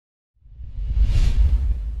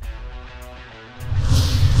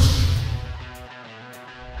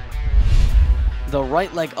the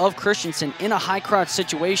right leg of Christensen in a high crouch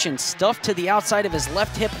situation, stuffed to the outside of his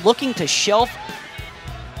left hip, looking to shelf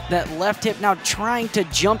that left hip, now trying to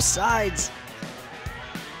jump sides.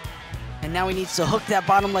 And now he needs to hook that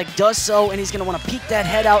bottom leg, does so, and he's gonna wanna peek that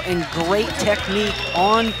head out, and great technique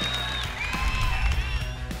on.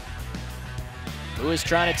 Lewis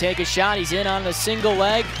trying to take a shot, he's in on a single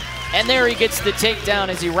leg, and there he gets the takedown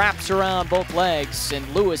as he wraps around both legs, and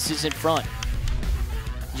Lewis is in front.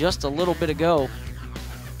 Just a little bit ago.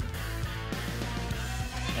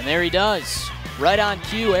 And there he does. Right on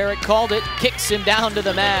cue, Eric called it, kicks him down to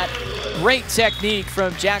the mat. Great technique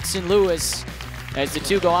from Jackson Lewis as the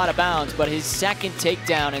two go out of bounds, but his second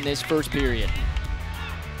takedown in this first period.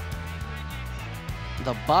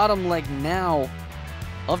 The bottom leg now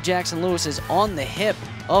of Jackson Lewis is on the hip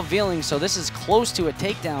of Vealing, so this is close to a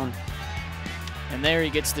takedown. And there he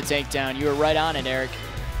gets the takedown. You were right on it, Eric.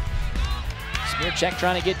 Smearcheck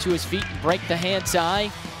trying to get to his feet and break the hand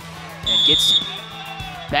tie, and gets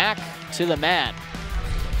back to the mat.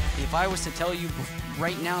 If I was to tell you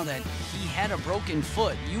right now that he had a broken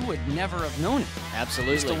foot, you would never have known it.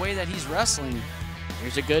 Absolutely. Just the way that he's wrestling.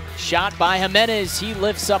 Here's a good shot by Jimenez. He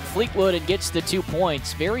lifts up Fleetwood and gets the 2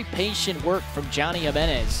 points. Very patient work from Johnny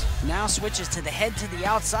Jimenez. Now switches to the head to the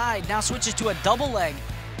outside. Now switches to a double leg.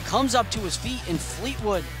 Comes up to his feet, and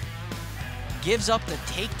Fleetwood gives up the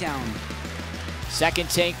takedown. Second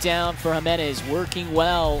takedown for Jimenez, working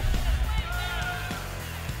well.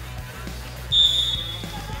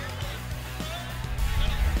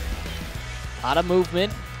 Lot of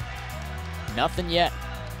movement. Nothing yet.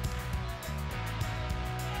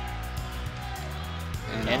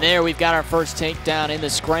 And there we've got our first takedown in the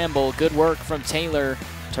scramble. Good work from Taylor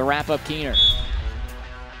to wrap up Keener.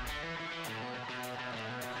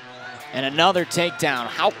 And another takedown.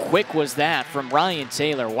 How quick was that from Ryan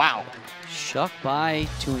Taylor? Wow. Shuck by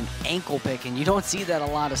to an ankle pick, and you don't see that a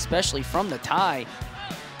lot, especially from the tie.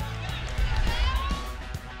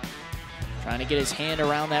 Trying to get his hand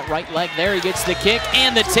around that right leg. There he gets the kick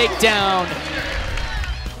and the takedown.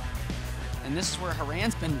 And this is where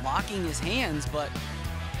Haran's been locking his hands, but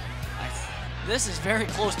this is very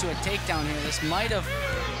close to a takedown here. This might have.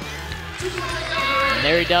 And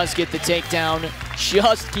there he does get the takedown,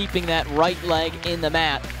 just keeping that right leg in the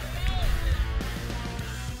mat.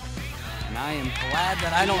 And I am glad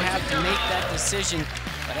that I don't have to make that decision.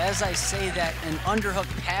 But as I say that, an underhook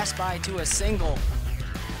pass by to a single.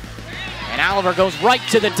 And Oliver goes right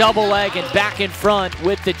to the double leg and back in front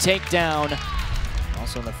with the takedown.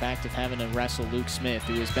 Also the fact of having to wrestle Luke Smith,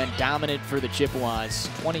 who has been dominant for the Chippewas.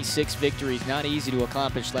 26 victories, not easy to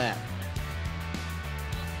accomplish that.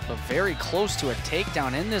 But very close to a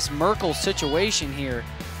takedown in this Merkel situation here.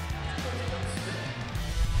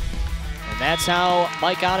 And that's how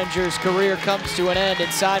Mike Ottinger's career comes to an end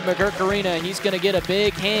inside McGurk Arena. He's going to get a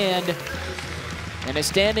big hand and a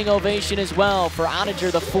standing ovation as well for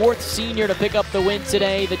Ottinger, the fourth senior to pick up the win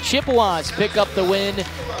today. The Chippewas pick up the win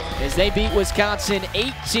as they beat Wisconsin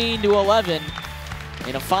 18-11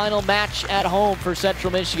 in a final match at home for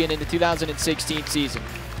Central Michigan in the 2016 season.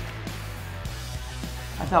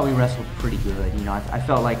 I thought we wrestled pretty good. You know, I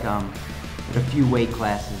felt like at a few weight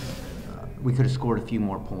classes we could have scored a few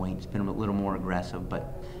more points, been a little more aggressive,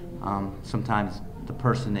 but sometimes the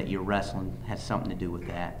person that you're wrestling has something to do with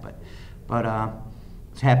that. But I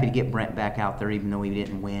was happy to get Brent back out there, even though he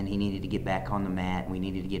didn't win. He needed to get back on the mat, and we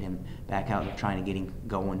needed to get him back out there trying to get him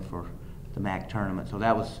going for the MAC tournament. So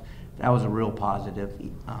that was a real positive.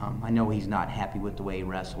 I know he's not happy with the way he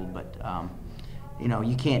wrestled, but you know,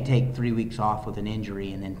 you can't take 3 weeks off with an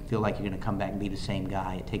injury and then feel like you're going to come back and be the same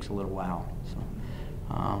guy. It takes a little while. So,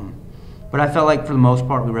 but I felt like for the most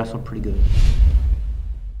part we wrestled pretty good.